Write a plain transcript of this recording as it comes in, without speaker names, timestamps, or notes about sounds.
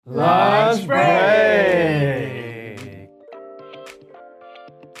Lunch break!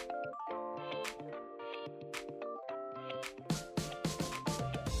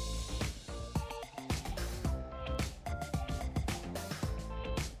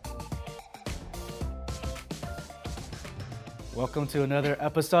 Welcome to another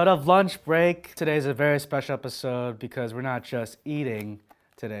episode of Lunch Break. Today's a very special episode because we're not just eating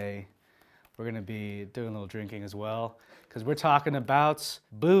today. We're going to be doing a little drinking as well because we're talking about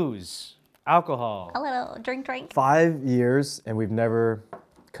booze, alcohol. A little drink. 5 years and we've never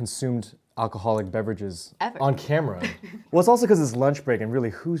consumed alcoholic beverages Ever. on camera. Well, it's also because it's lunch break, and really,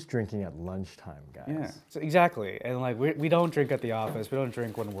 who's drinking at lunchtime, guys? Yeah, so exactly. And like we don't drink at the office. We don't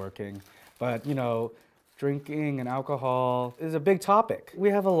drink when working. But you know, drinking and alcohol is a big topic. We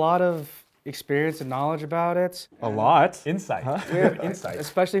have a lot of experience and knowledge about it. A lot. Insight. Insight.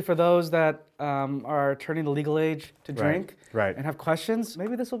 Especially for those that are turning the legal age to drink right. and have questions.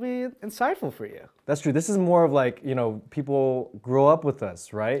 Maybe this will be insightful for you. That's true. This is more of like, people grow up with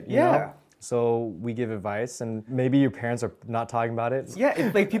us, right? You Yeah. know? So we give advice, and maybe your parents are not talking about it. Yeah,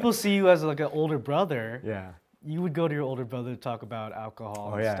 if like people see you as like an older brother, Yeah. you would go to your older brother to talk about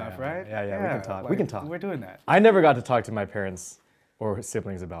alcohol and stuff, right? Yeah, we can talk. We like, can talk. We're doing that. I never got to talk to my parents or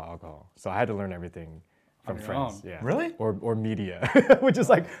siblings about alcohol, so I had to learn everything from your friends. own. Yeah. Really? Or media, which is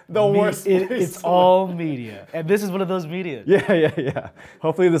like the worst. It's all media, and this is one of those media. Yeah.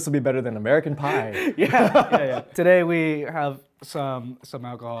 Hopefully this will be better than American Pie. Yeah. Today we have some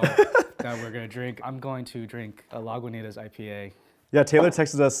alcohol that we're gonna drink. I'm going to drink a Lagunitas IPA. Yeah, Taylor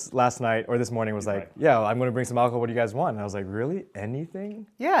texted us last night or this morning, was like, yeah, I'm gonna bring some alcohol. What do you guys want? And I was like, really? Anything?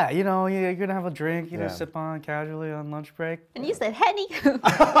 Yeah, you know, you're gonna have a drink, you know, Yeah. sip on casually on lunch break. And you said Henny.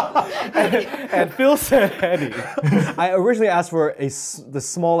 And Phil said Henny. I originally asked for the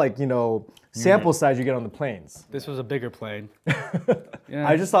small, sample size you get on the planes. This was a bigger plane. Yeah.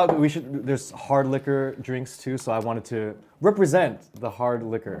 I just thought there's hard liquor drinks too, so I wanted to represent the hard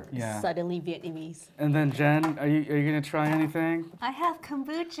liquor. Yeah. Suddenly Vietnamese. And then Jen, are you gonna try anything? I have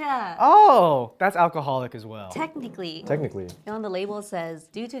kombucha. Oh, that's alcoholic as well. Technically, Technically. on the label it says,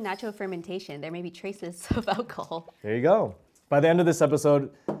 due to natural fermentation, there may be traces of alcohol. There you go. By the end of this episode,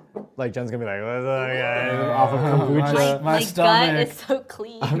 like Jen's gonna be like, off of kombucha. My My gut stomach. is so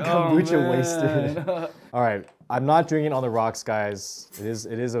clean. Kombucha man. wasted. All right, I'm not drinking on the rocks, guys. It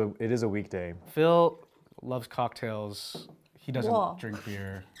is a weekday. Phil loves cocktails. He doesn't Whoa. drink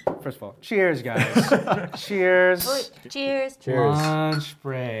beer. First of all, cheers, guys. Cheers. Cheers. Cheers. Lunch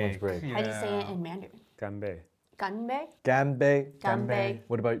break. Lunch break. How do you say it in Mandarin? Ganbei. Ganbei. Ganbei. Ganbei.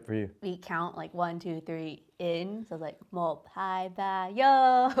 What about for you? We count like 1, 2, 3 in. So it's like mo pai ba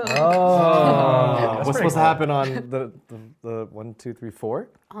yo. Oh, what's pretty supposed to cool. happen on the 1, 2, 3, 4?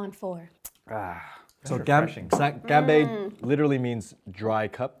 On 4. So refreshing. Ganbei literally means dry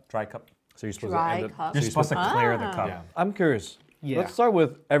cup. Dry cup. So you're supposed Dry to end up. cup. You're supposed to clear the cup. Yeah. I'm curious. Yeah. Let's start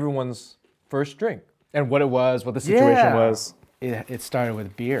with everyone's first drink and what it was, what the situation Yeah. was. It started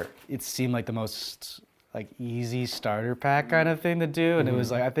with beer. It seemed like the most easy starter pack kind of thing to do, and it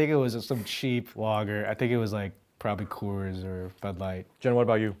was I think it was some cheap lager. I think it was probably Coors or Bud Light. Jen, what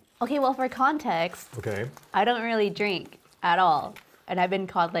about you? Okay, well, for context, Okay. I don't really drink at all. And I've been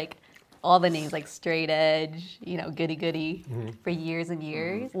called all the names like straight edge, goody goody for years and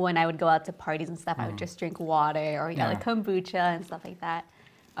years. When I would go out to parties and stuff, I would just drink water or kombucha and stuff like that.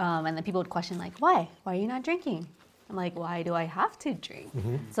 And then people would question why? Why are you not drinking? I'm like, why do I have to drink?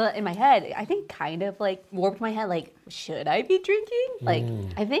 So in my head, I think kind of warped my head, should I be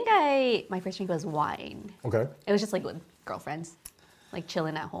drinking? I think my first drink was wine. Okay. It was just with girlfriends,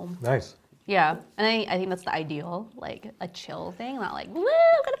 chilling at home. Nice. Yeah, and I think that's the ideal, a chill thing, not woo,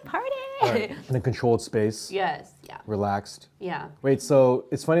 gonna party. In a controlled space, Yes, yeah, relaxed. yeah. Wait, so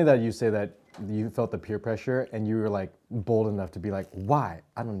it's funny that you say that you felt the peer pressure and you were bold enough to be why?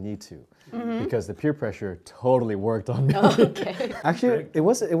 I don't need to. Because the peer pressure totally worked on me. Okay. Actually, it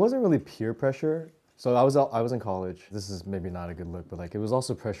wasn't really peer pressure. So I was in college. This is maybe not a good look, but it was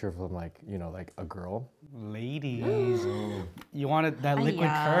also pressure from a girl. Ladies, you wanted that liquid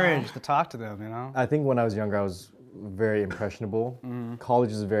Yeah. courage to talk to them, you know? I think when I was younger, I was very impressionable.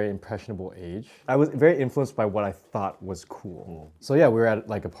 College is a very impressionable age. I was very influenced by what I thought was cool. So yeah, we were at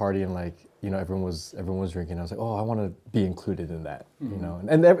a party and everyone was drinking. I was like, oh, I want to be included in that, you know.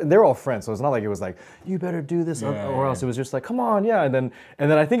 And they're all friends, so it's not like it was you better do this or else. It was just come on, yeah. And then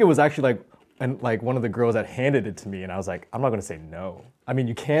I think it was actually one of the girls that handed it to me, and I was like, I'm not gonna say no. I mean,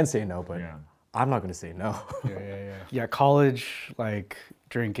 you can say no, but I'm not gonna say no. Yeah, college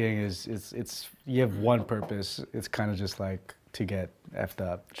drinking it's you have one purpose. It's kind of just to get effed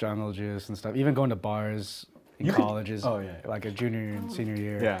up, jungle juice and stuff. Even going to bars, in colleges. Oh, yeah. Like a junior and senior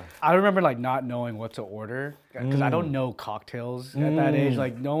year. Yeah. I remember like not knowing what to order because I don't know cocktails at that age.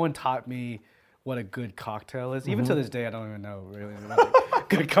 Like no one taught me what a good cocktail is. Even to this day, I don't even know really what a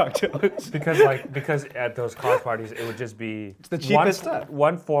good cocktail is. Because at those college parties, it would just be the cheapest one, stuff.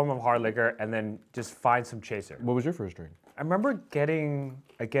 one form of hard liquor, and then just find some chaser. What was your first drink? I remember getting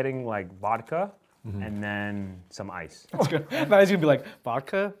like vodka, and then some ice. It's good. Now he's gonna be like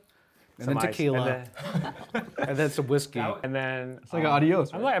vodka, and Some then ice, tequila, and then some whiskey. and then It's like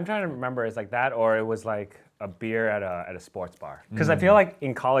adios. Right? I'm trying to remember. It's like that, or it was like a beer at a sports bar. Because I feel like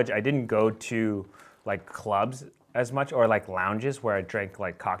in college I didn't go to like clubs as much or like lounges where I drank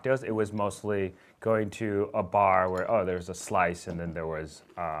like cocktails. It was mostly going to a bar where there was a slice and then there was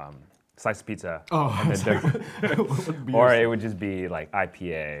slice of pizza. And then or it would just be like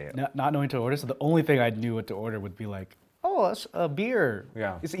IPA. Not knowing to order, so the only thing I knew what to order would be like, oh, that's a beer.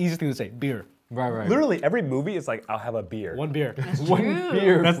 Yeah. It's the easiest thing to say, beer. Right. Literally every movie is like I'll have a beer. One beer. One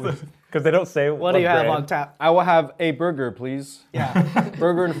beer. Because they don't say What do you have brand. on tap? I will have a burger, please. Yeah.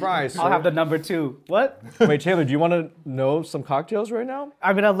 Burger and fries. I'll have the number 2. What? Wait, Taylor, do you want to know some cocktails right now?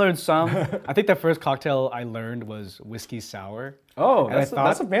 I mean, I've learned some. I think the first cocktail I learned was whiskey sour. Oh, And I that's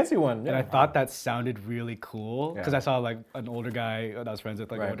thought- a fancy one. And I thought that sounded really cool because Yeah. I saw like an older guy that I was friends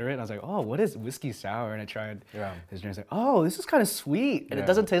with like Right. order it. And I was like, oh, what is whiskey sour? And I tried Yeah. his drink. I was like, oh, this is kind of sweet. And Yeah. it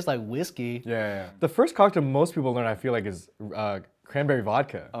doesn't taste like whiskey. Yeah. The first cocktail most people learn, I feel like, is cranberry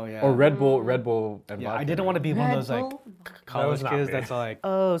vodka. Oh, yeah. Or Red Bull and Yeah, vodka. I didn't want to be one of Red those like Bull? college not kids me. that's like,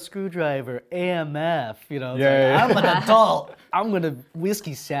 oh, screwdriver, AMF, you know. It's Yeah, like, yeah, I'm an adult. I'm gonna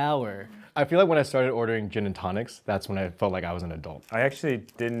whiskey sour. I feel like when I started ordering gin and tonics, that's when I felt like I was an adult. I actually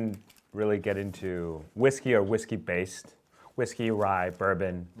didn't really get into whiskey or whiskey-based. Whiskey, rye,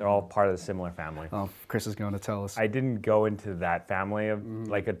 bourbon, they're all part of the similar family. Oh, Chris is going to tell us. I didn't go into that family of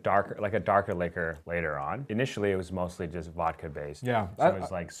like a darker liquor later on. Initially, it was mostly just vodka based. Yeah. so it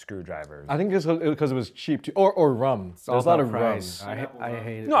was like screwdrivers. I think it's because it was cheap too. Or rum. It's all There's a lot about of price. rum. I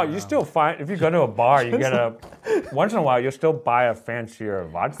hate it. no, you still find if you go to a bar, you get a once in a while you'll still buy a fancier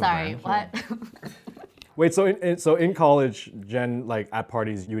vodka. Sorry, brand. what? Wait, so in college, Jen, like at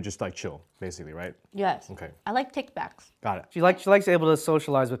parties, you would just like chill, basically, right? Yes. Okay. I like take-backs. Got it. She likes able to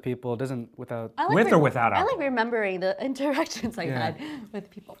socialize with people. Doesn't without. I like With or without I like alcohol? remembering the interactions I Yeah. had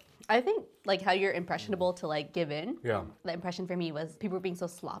with people. I think like how you're impressionable to like give in. Yeah. The impression for me was people were being so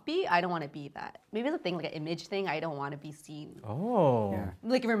sloppy. I don't want to be that. Maybe it's a thing like an image thing. I don't want to be seen Oh. Yeah.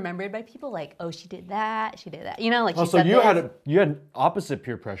 like remembered by people. Like, oh, she did that. She did that. You know, like Oh, she so said you this. you had opposite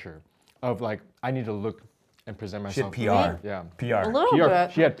peer pressure of like I need to look and present Shit, myself. PR. Yeah. PR. a little PR.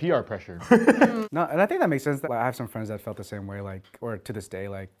 bit. She had PR pressure. No, and I think that makes sense. Like, I have some friends that felt the same way, like, or to this day,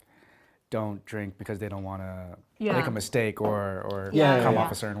 like, don't drink because they don't want to Yeah. make a mistake or Yeah, come yeah,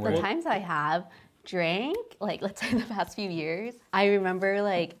 off a certain way. The times I have drank, like let's say the past few years, I remember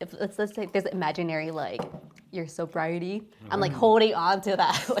like if let's say there's imaginary like your sobriety. I'm like holding on to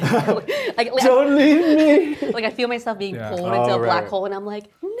that. like, Don't leave me. like I feel myself being Yeah. pulled into a Oh, black right. hole and I'm like,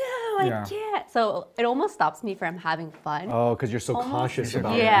 no, I Yeah. can't. So it almost stops me from having fun. Oh, because you're so conscious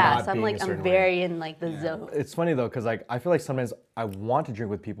about yeah, not so I'm being like a I'm certain way. very in like the zone. It's funny though, because like I feel like sometimes I want to drink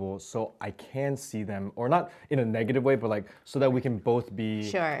with people so I can see them, or not in a negative way, but like so that we can both be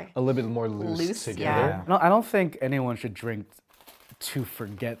Sure. a little bit more loose, Loose, together. yeah. No, I don't think anyone should drink to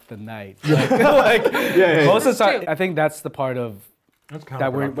forget the night. Like, most of the time, true. I think that's the part of That's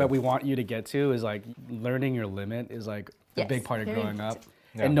that we want you to get to is like learning your limit is like a Yes, big part of very growing up. important.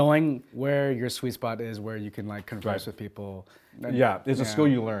 Yeah. And knowing where your sweet spot is, where you can like converse Right. with people. And- Yeah, it's a Yeah. skill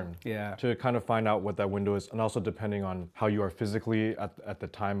you learn. Yeah. To kind of find out what that window is, and also depending on how you are physically at the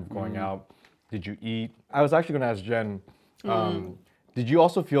time of going out. Did you eat? I was actually going to ask Jen. Did you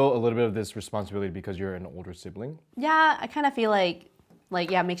also feel a little bit of this responsibility because you're an older sibling? Yeah, I kind of feel like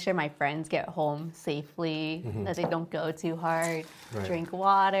yeah, make sure my friends get home safely, that they don't go too hard, Right. drink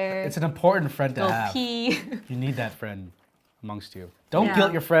water, It's an important friend to go have. pee. You need that friend amongst you. Don't Yeah.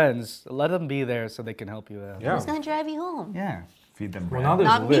 guilt your friends. Let them be there so they can help you out. Yeah. Who's gonna drive you home? Yeah. Feed them Well, bread. now there's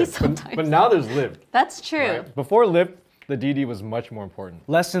Not me Lyft. sometimes. But now there's Lyft. That's true. Right? Before Lyft, the DD was much more important.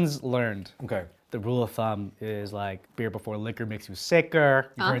 Lessons learned. Okay. The rule of thumb is like beer before liquor makes you sicker.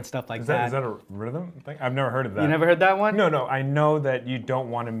 You've heard stuff like Is that. that a rhythm thing? I've never heard of that. You never heard that one? No. I know that you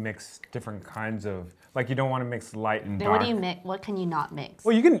don't want to mix different kinds of like you don't want to mix light and Then dark. what do you mix? What can you not mix?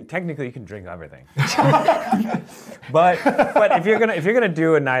 Well, you can technically you can drink everything, but if you're gonna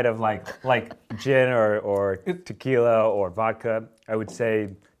do a night of like gin or tequila or vodka, I would say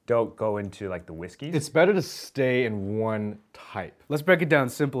don't go into like the whiskeys. It's better to stay in one type. Let's break it down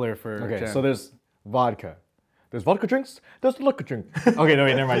simpler for Okay, Jen. so there's vodka, There's vodka drinks. There's liquor drink. Okay, no,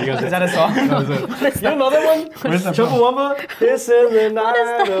 wait, never mind. You guys, Is that a song? you don't know that one? Chumbawamba. This in the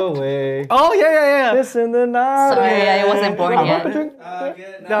night away. Oh yeah. This in the night Sorry, away. I wasn't born Vodka yet.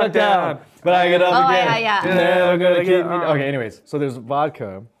 drink. Knocked down. But I get up Oh, again. yeah. You're never gonna keep me. Okay, anyways, so there's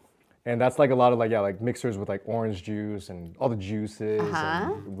vodka. And that's like a lot of like mixers with like orange juice and all the juices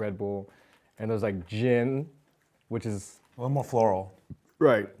and Red Bull. And there's like gin, which is A little more floral.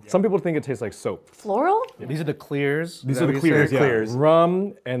 right. Some people think it tastes like soap. Floral? These are the clears. These Is are that the what you clears, said? yeah. Clears.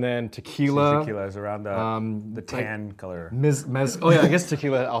 Rum and then tequila. Tequila is around the tan color. Oh yeah, I guess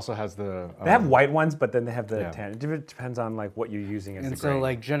tequila also has the. They have white ones, but then they have the Yeah. tan. It depends on like what you're using as And the so grain.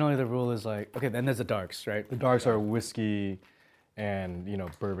 like generally the rule is like, okay, then there's the darks, right? the darks are whiskey, and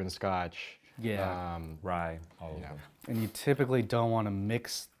bourbon, scotch. Yeah. rye. All of Yeah. them. And you typically don't want to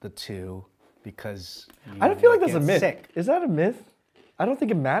mix the two because I don't feel like that's a get myth. sick. Is that a myth? I don't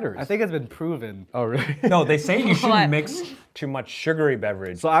think it matters. I think it's been proven. Oh really? No, they say you What? shouldn't mix too much sugary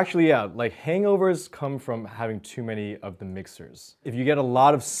beverage. So actually, yeah, like hangovers come from having too many of the mixers. If you get a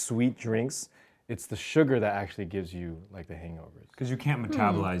lot of sweet drinks, it's the sugar that actually gives you like the hangovers. Because you can't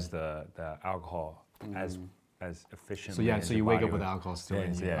metabolize the alcohol as efficiently. So yeah, as so your you wake body up with would. alcohol still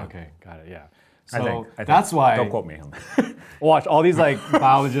in you. Yeah. Okay, got it. Yeah. I So think. that's why. Don't quote me on that. Watch, all these like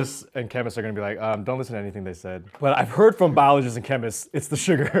biologists and chemists are gonna be like, don't listen to anything they said. But I've heard from biologists and chemists, it's the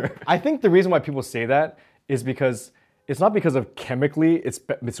sugar. I think the reason why people say that is because it's not because of chemically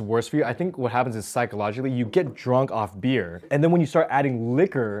it's worse for you. I think what happens is psychologically, you get drunk off beer, and then when you start adding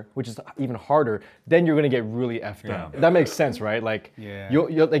liquor, which is even harder, then you're gonna get really effed up. Yeah. That makes sense, right? Like, Yeah.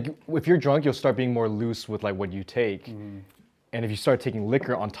 you'll like if you're drunk, you'll start being more loose with like what you take, and if you start taking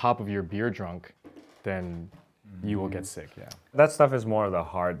liquor on top of your beer drunk, then you will get sick. Yeah. That stuff is more of the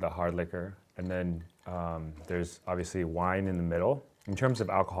hard liquor, and then there's obviously wine in the middle in terms of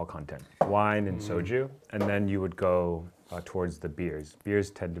alcohol content. Wine and soju, and then you would go towards the beers.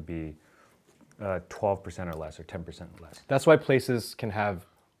 Beers tend to be 12% or less, or 10% or less. That's why places can have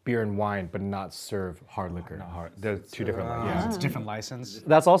beer and wine, but not serve hard liquor. Not hard. They're two different ones. Yeah, it's a different license.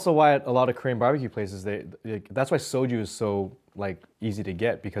 That's also why at a lot of Korean barbecue places, that's why soju is so like easy to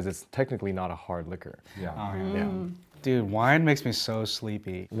get because it's technically not a hard liquor. Yeah. Yeah. Dude, wine makes me so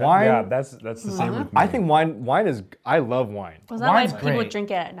sleepy. Wine. Yeah, that's the same with me. I think wine is. I love wine. Was that Wine's why people great.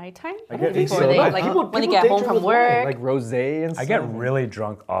 drink it at nighttime? I get Before so- they, like, like, people- when they people get day home drink from with wine, work. like rosé and stuff. I get really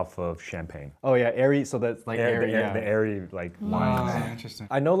drunk off of champagne. Oh yeah, airy. So that's like airy. Yeah. The airy like wines. Interesting.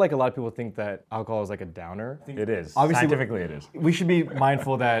 I know like a lot of people think that alcohol is like a downer. It is. Obviously, Scientifically, it is. We should be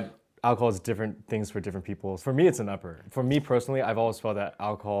mindful that alcohol is different things for different people. For me, it's an upper. For me personally, I've always felt that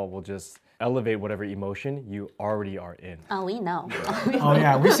alcohol will just elevate whatever emotion you already are in. Oh, we know. Oh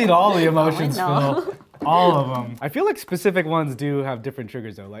yeah, we've seen all the emotions, know. Phil. All of them. I feel like specific ones do have different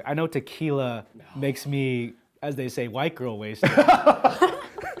triggers though. Like I know tequila makes me, as they say, white girl wasted.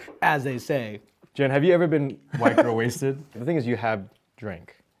 As they say. Jen, have you ever been white girl wasted? The thing is, you have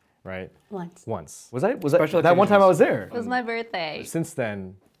drank, right? Once. Once. Was that Special that one time I was there? It was my birthday. Since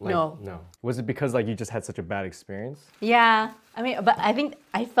then, like, No. no. Was it because like you just had such a bad experience? Yeah. I mean, but I think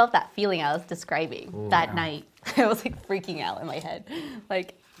I felt that feeling I was describing that night. I was like freaking out in my head.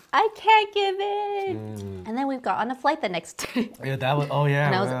 Like, I can't give in. And then we got on a flight the next day. Yeah, that was. Oh yeah.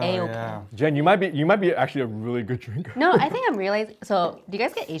 And I was wow, A-okay. yeah. Jen, you might be actually a really good drinker. No, I think I'm realizing. So, do you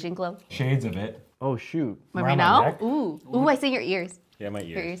guys get Asian glow? Shades of it. Oh shoot. Right Around my now? neck? Ooh, I see your ears. Yeah, my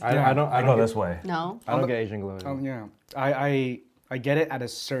Your ears. ears. I don't I go this way. No. I don't get Asian glow. Yeah. I get it at a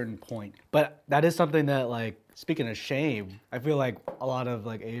certain point, but that is something that like speaking of shame, I feel like a lot of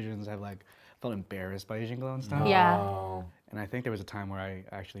like Asians have like felt embarrassed by Asian glow and stuff. Yeah. Oh. And I think there was a time where I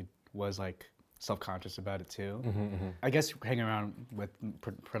actually was like self-conscious about it too. I guess hanging around with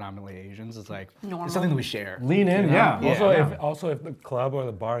predominantly Asians is like Normal. it's something that we share. Lean in, yeah. Yeah. Also, if the club or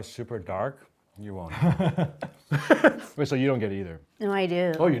the bar is super dark, you won't. Wait, so you don't get either? No, I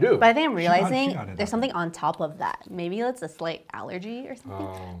do. Oh, you do? But I think I'm realizing she nodded there's that something on top of that. Maybe it's a slight allergy or something.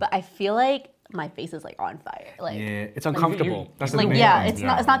 Oh. But I feel like my face is like on fire. Like, Yeah, it's uncomfortable. That's the like main yeah, thing.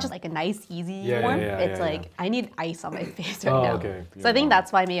 it's not just like a nice easy Yeah, warmth. yeah, It's yeah, like yeah. I need ice on my face right Oh, now. okay. So I think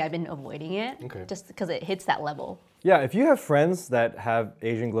that's why maybe I've been avoiding it. Okay. Just because it hits that level. Yeah, if you have friends that have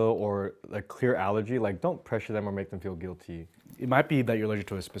Asian glow or a clear allergy, like don't pressure them or make them feel guilty. It might be that you're allergic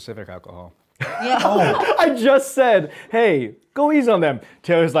to a specific alcohol. Yeah. I just said, hey, go easy on them.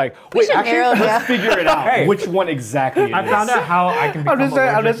 Taylor's like, wait, should actually, narrow let's down. figure it out. Hey. Which one exactly it I is. found out how I can become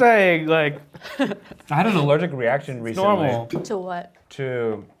I'm just saying, like I had an allergic reaction recently normal. To what?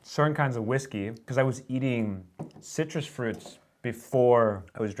 to certain kinds of whiskey because I was eating citrus fruits before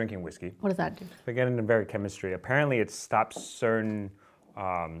I was drinking whiskey. What does that do? If I get into very chemistry, apparently it stops certain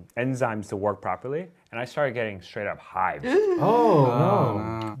enzymes to work properly, and I started getting straight up hives.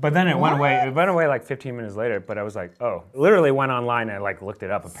 Oh, But then it went away. It went away like 15 minutes later. But I was like, oh, literally went online and like looked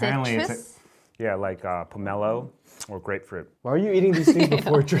it up. Apparently, it's Citrus? like pomelo or grapefruit. why are you eating these things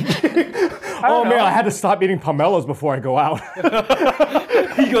before drinking? Oh man, I had to stop eating pomelos before I go out.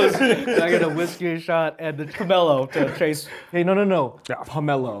 He goes, I get a whiskey shot and the pomelo to chase Hey, no.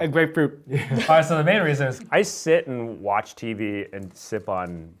 Pomelo. and grapefruit. All right, so the main reason is I sit and watch TV and sip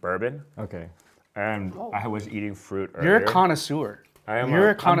on bourbon, Okay. and I was eating fruit earlier. You're a connoisseur. I am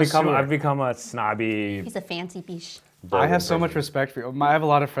You're a connoisseur. I've become a snobby. He's a fancy biche. I have so bourbon much person. respect for you. I have a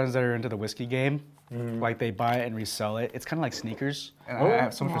lot of friends that are into the whiskey game. Like they buy it and resell it. It's kind of like sneakers. And I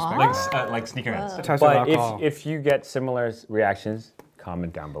have so much respect. Like sneakerheads. Types of But alcohol. if you get similar reactions,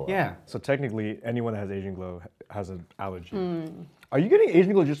 comment down below. Yeah. So technically, anyone that has Asian glow has an allergy. Are you getting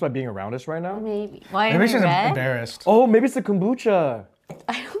Asian glow just by being around us right now? Maybe. Why are Maybe you she's red? embarrassed. Oh, maybe it's the kombucha.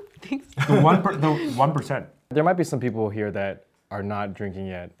 I don't think so. The 1%. There might be some people here that are not drinking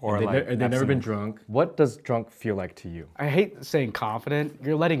yet, Or and like they've never been abstinent. drunk. What does drunk feel like to you? I hate saying confident.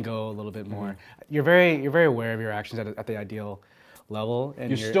 You're letting go a little bit more. You're very aware of your actions at the ideal level. And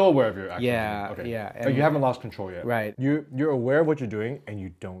You're still aware of your actions. Yeah, Okay. yeah, But and- you haven't lost control yet. Right. You're aware of what you're doing and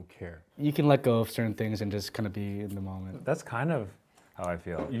you don't care. You can let go of certain things and just kind of be in the moment. That's kind of how I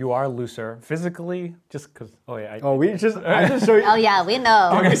feel. You are looser physically, just because. Oh yeah. I just show you. Oh yeah, we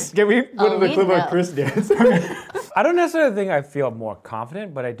know. Okay, can we put in the we clip know. of Chris dance? I don't necessarily think I feel more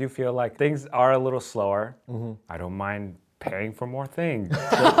confident, but I do feel like things are a little slower. I don't mind paying for more things.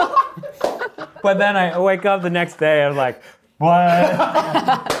 But then I wake up the next day and I'm like,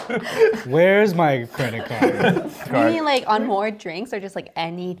 what? Where's my credit card? You mean like on more drinks or just like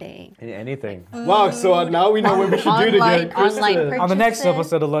anything? Anything. Wow, so now we know what we should do to get Chris online to... purchases. On the next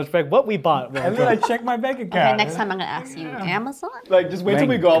episode of Lunch Break, what we bought. And then I check my bank Okay, account. next time I'm gonna ask you Amazon. Like, just wait till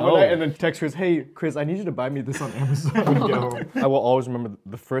we Thank go out one God. night and then text Chris, hey, Chris, I need you to buy me this on Amazon when you get home. I will always remember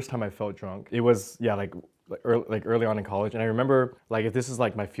the first time I felt drunk. It was, like early on in college. And I remember, like, if this is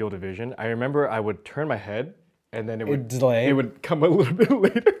like my field of vision, I remember I would turn my head and then it would delay. It would come a little bit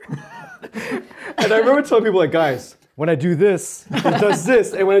later. And I remember telling people, like, guys, when I do this, it does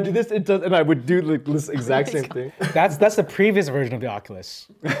this. And when I do this, it does. And I would do like this exact same thing. That's the previous version of the Oculus.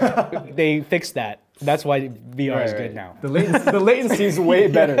 They fixed that. That's why VR is good now. The latency is way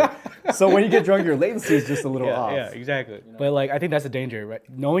better. So when you get drunk, your latency is just a little off. Yeah, exactly. But like, I think that's the danger, right?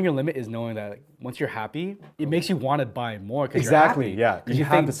 Knowing your limit is knowing that like, once you're happy, it makes you want to buy more. Exactly, You're happy. yeah. 'Cause You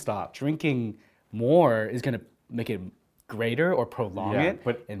have think to stop. Drinking more is gonna make it greater or prolong Yeah, it,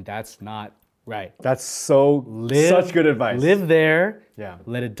 but- and that's not right. That's such good advice. Live there. Yeah.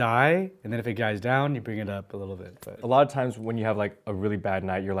 Let it die, and then if it dies down, you bring it up a little bit. But A lot of times when you have like a really bad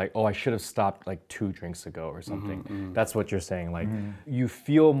night, you're like, oh, I should have stopped like 2 drinks ago or something. That's what you're saying. Like you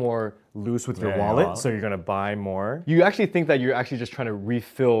feel more loose with your Yeah, wallet, wallet. so you're gonna buy more. You actually think that you're actually just trying to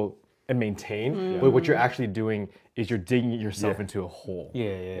refill and maintain, but what you're actually doing is you're digging yourself into a hole.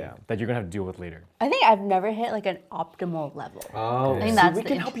 Yeah. That you're gonna have to deal with later. I think I've never hit like an optimal level. Oh, I think that's we the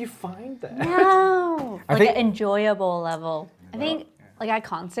can int- help you find that. No, like think- an enjoyable level. I think like at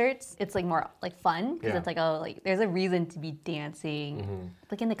concerts, it's like more like fun because Yeah. it's like there's a reason to be dancing.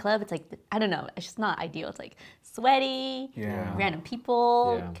 Like in the club, it's like I don't know, it's just not ideal. It's like sweaty, Yeah. random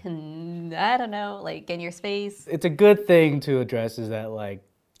people Yeah. can I don't know like get in your space. it's a good thing to address is that like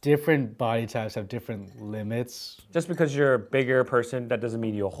different body types have different limits. Just because you're a bigger person, that doesn't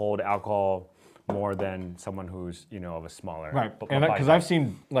mean you'll hold alcohol more than someone who's, of a smaller. Right, b- and body because type. I've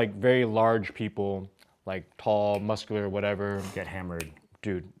seen like very large people, like tall, muscular, whatever. Get hammered.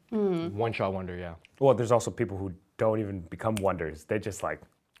 Dude, one shot wonder, yeah. Well, there's also people who don't even become wonders. They just like,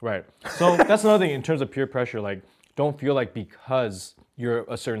 Right. So that's another thing in terms of peer pressure. Like, don't feel like because you're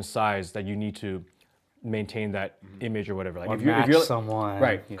a certain size that you need to maintain that image or whatever. Like, Or if you're match someone.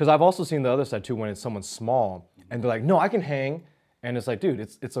 right? Yeah. Because I've also seen the other side too when it's someone small and they're like, "No, I can hang," and it's like, dude,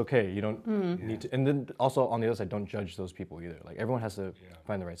 it's okay. You don't need to. And then also on the other side, don't judge those people either. Like, everyone has to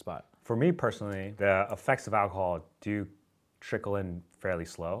find the right spot. for me personally, the effects of alcohol do trickle in fairly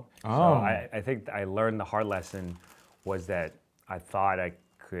slow. So Oh. I think I learned the hard lesson was that I thought I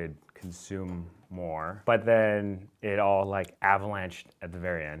could consume more, but then it all like avalanched at the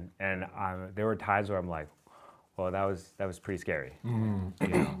very end. And there were times where I'm like, well, that was pretty scary,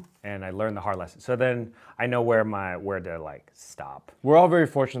 And I learned the hard lesson. So then I know where to like stop. We're all very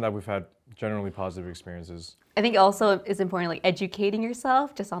fortunate that we've had generally positive experiences. I think also it's important like educating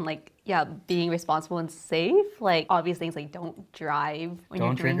yourself just on like being responsible and safe. Like obvious things like don't drive when Don't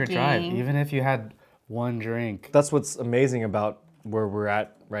you're drink or drinking. drive, even if you had one drink. That's what's amazing about where we're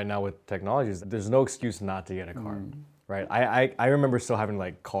at right now with technology is there's no excuse not to get a car. right? I remember still having to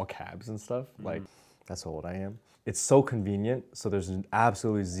like call cabs and stuff. Like, that's how old I am. It's so convenient, so there's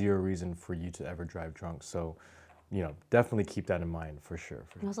absolutely zero reason for you to ever drive drunk. So, you know, definitely keep that in mind for sure.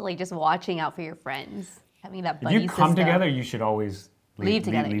 And also, like, just watching out for your friends, having that If buddy you come system. together, you should always Leave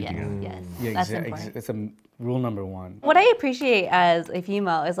together, leave yes, together. yes. Yeah, That's important. it's a rule number one. What I appreciate as a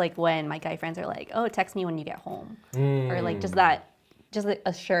female is like when my guy friends are like, "Oh, text me when you get home," or like just the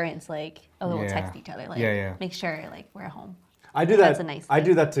assurance, like, "Oh, we'll Yeah. text each other, like, Yeah. make sure like we're at home." I do that. That's a nice I do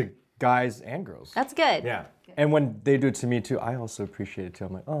thing. that to guys and girls. That's good. Yeah. And when they do it to me too, I also appreciate it too.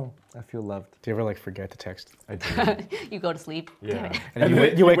 I'm like, oh, I feel loved. Do you ever like forget to text? I do. You go to sleep. Damn Yeah. it. And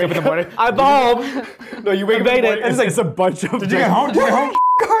then you wake up in the morning. I'm home. No, you wake up in the morning, and it's like it's a bunch of. Did you get home? Did you get home?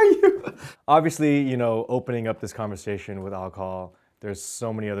 Are you? Obviously, you know, opening up this conversation with alcohol, there's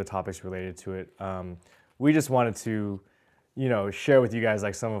so many other topics related to it. We just wanted to, you know, share with you guys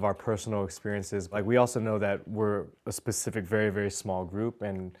like some of our personal experiences. Like we also know that we're a specific, very, very small group,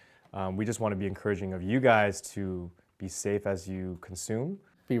 and we just want to be encouraging of you guys to be safe as you consume.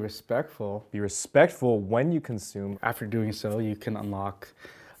 Be respectful. Be respectful when you consume. After doing so, you can unlock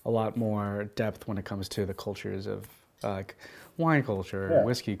a lot more depth when it comes to the cultures of like wine culture, Yeah.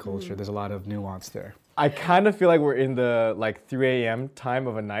 whiskey culture. There's a lot of nuance there. I kind of feel like we're in the like 3 a.m. time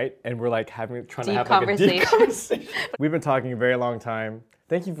of a night, and we're like trying to Deep have like a deep conversation. conversation. We've been talking a very long time.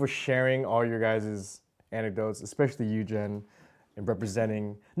 Thank you for sharing all your guys' anecdotes, especially you, Jen, and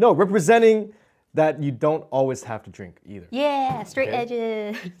representing that you don't always have to drink either. Yeah, straight Okay.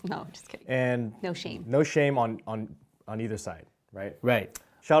 edges. No, just kidding. And No shame. no shame on either side, right? Right.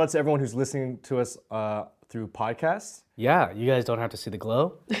 Shout out to everyone who's listening to us through podcasts. Yeah, you guys don't have to see the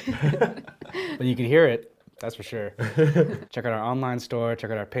glow, but you can hear it. That's for sure. Check out our online store.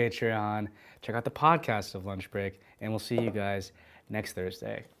 Check out our Patreon. Check out the podcast of Lunch Break, and we'll see you guys next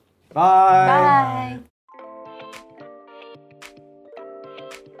Thursday. Bye. Bye.